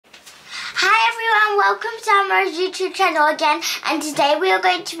and welcome to Amara's YouTube channel again, and today we are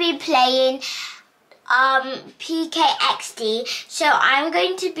going to be playing PKXD. So I'm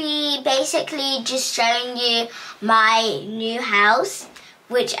going to be basically just showing you my new house,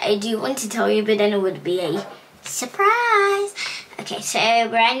 which I do want to tell you, but then it would be a surprise. Okay, so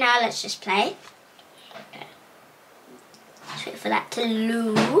right now let's just play. Let's wait for that to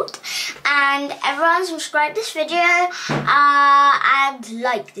load. And everyone subscribe this video and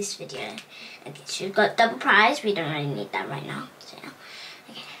like this video. Okay, so we've got double prize. We don't really need that right now. So yeah.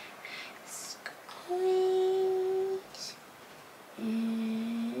 Okay. Let's go coins.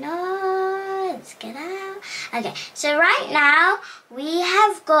 No, let's get out. Okay, so right now we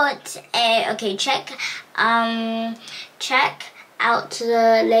have got a check out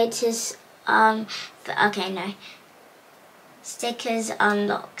the latest okay, no. Stickers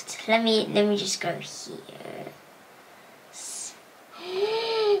unlocked. Let me just go here.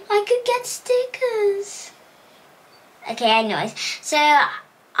 I could get stickers. Okay, anyways. So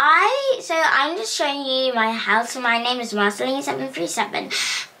I'm just showing you my house. So my name is Marceline737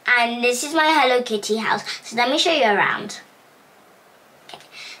 and this is my Hello Kitty house. So let me show you around. Okay.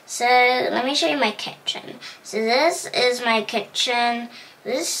 So let me show you my kitchen. So this is my kitchen.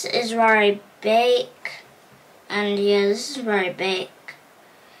 This is where I bake. And yeah, this is where I bake.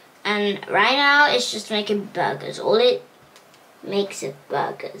 And right now it's just making burgers. All it makes is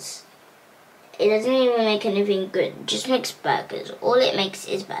burgers. It doesn't even make anything good. It just makes burgers. All it makes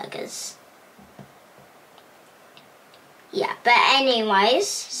is burgers. Yeah, but anyways,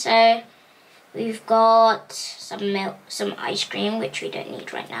 so we've got some milk, some ice cream, which we don't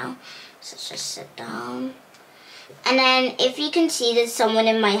need right now. So let's just sit down. And then if you can see, there's someone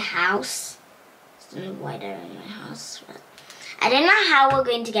in my house. I don't know why they're in my house, but I don't know how we're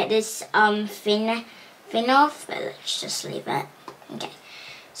going to get this fin off, but let's just leave it. Okay,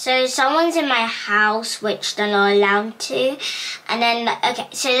 so someone's in my house, which they're not allowed to. And then okay,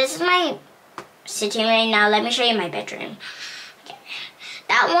 so this is my sitting room. Now let me show you my bedroom. Okay,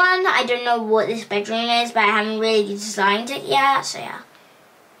 that one, I don't know what this bedroom is, but I haven't really designed it yet, so yeah.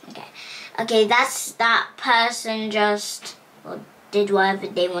 Okay, that's that person just did whatever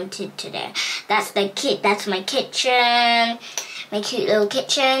they wanted to do. That's my kitchen, my cute little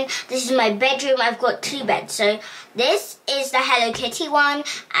kitchen. This is my bedroom. I've got two beds. So this is the Hello Kitty one,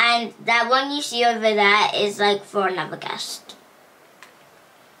 and that one you see over there is like for another guest.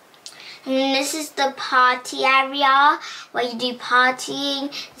 And this is the party area where you do partying.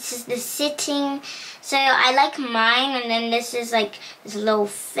 This is the sitting. So I like mine, and then this is like this little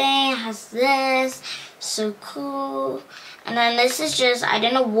thing. It has this. So cool. And then this is just, I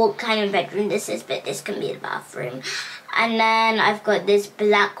don't know what kind of bedroom this is, but this can be the bathroom. And then I've got this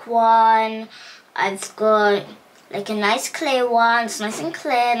black one. I've got like a nice clear one. It's nice and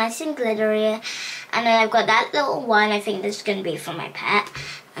clear, nice and glittery. And then I've got that little one. I think this is going to be for my pet.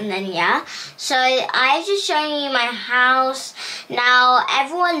 And then yeah. So I've just shown you my house. Now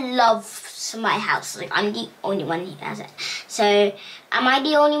everyone loves my house. Like I'm the only one who has it. So am I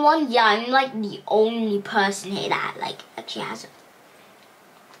the only one? Yeah, I'm like the only person here that like actually has it.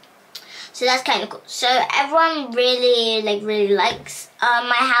 So that's kind of cool. So everyone really likes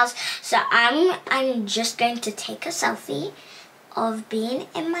my house. So I'm just going to take a selfie of being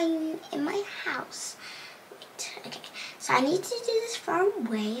in my house. Wait, okay. So I need to do this far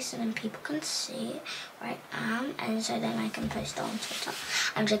away so then people can see where I am, and so then I can post it on Twitter.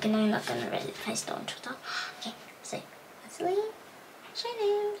 I'm joking, I'm not gonna really post it on Twitter. Okay, so Marceline, show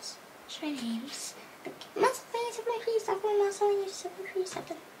names. Marceline 737, Marceline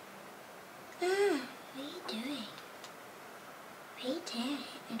 737. Ah, what are you doing? What are you doing?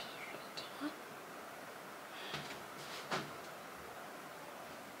 Okay, 3, 2, 1.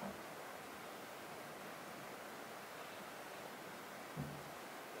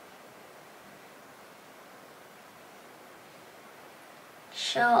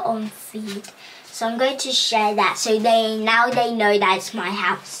 Show on feed. So I'm going to share that so now they know that it's my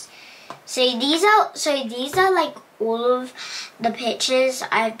house. So these are like all of the pictures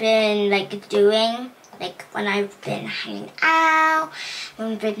I've been like doing, like when I've been hanging out,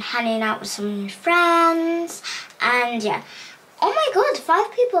 when I've been hanging out with some of my friends, and yeah. Oh my god,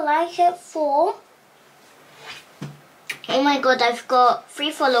 5 people like it. 4. Oh my god, I've got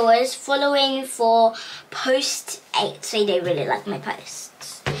 3 followers following for post 8, so they really like my posts.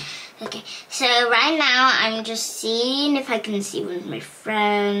 Okay, so right now I'm just seeing if I can see one of my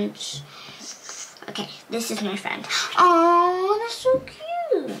friends. Okay, this is my friend. Oh, that's so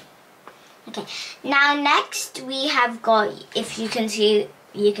cute. Okay, now next we have got, if you can see,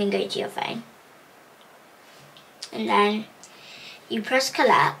 you can go to your phone. And then you press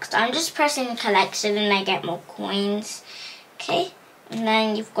collect. I'm just pressing collect so then I get more coins. Okay, and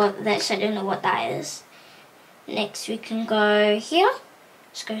then you've got this. I don't know what that is. Next we can go here.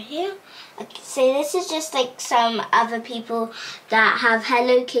 Let's go here. Okay, so this is just like some other people that have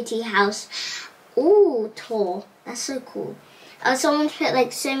Hello Kitty house. Ooh, tour. That's so cool. Someone's put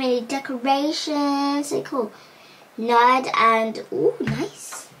like so many decorations. So cool. Nerd and ooh,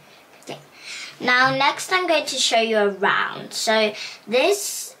 nice. Okay. Now next I'm going to show you around. So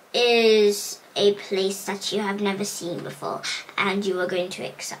this is a place that you have never seen before and you are going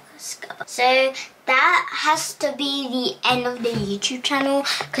to discover. So that has to be the end of the YouTube channel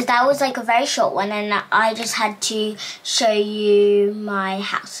because that was like a very short one and I just had to show you my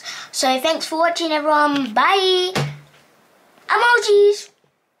house. So thanks for watching everyone. Bye. Emojis.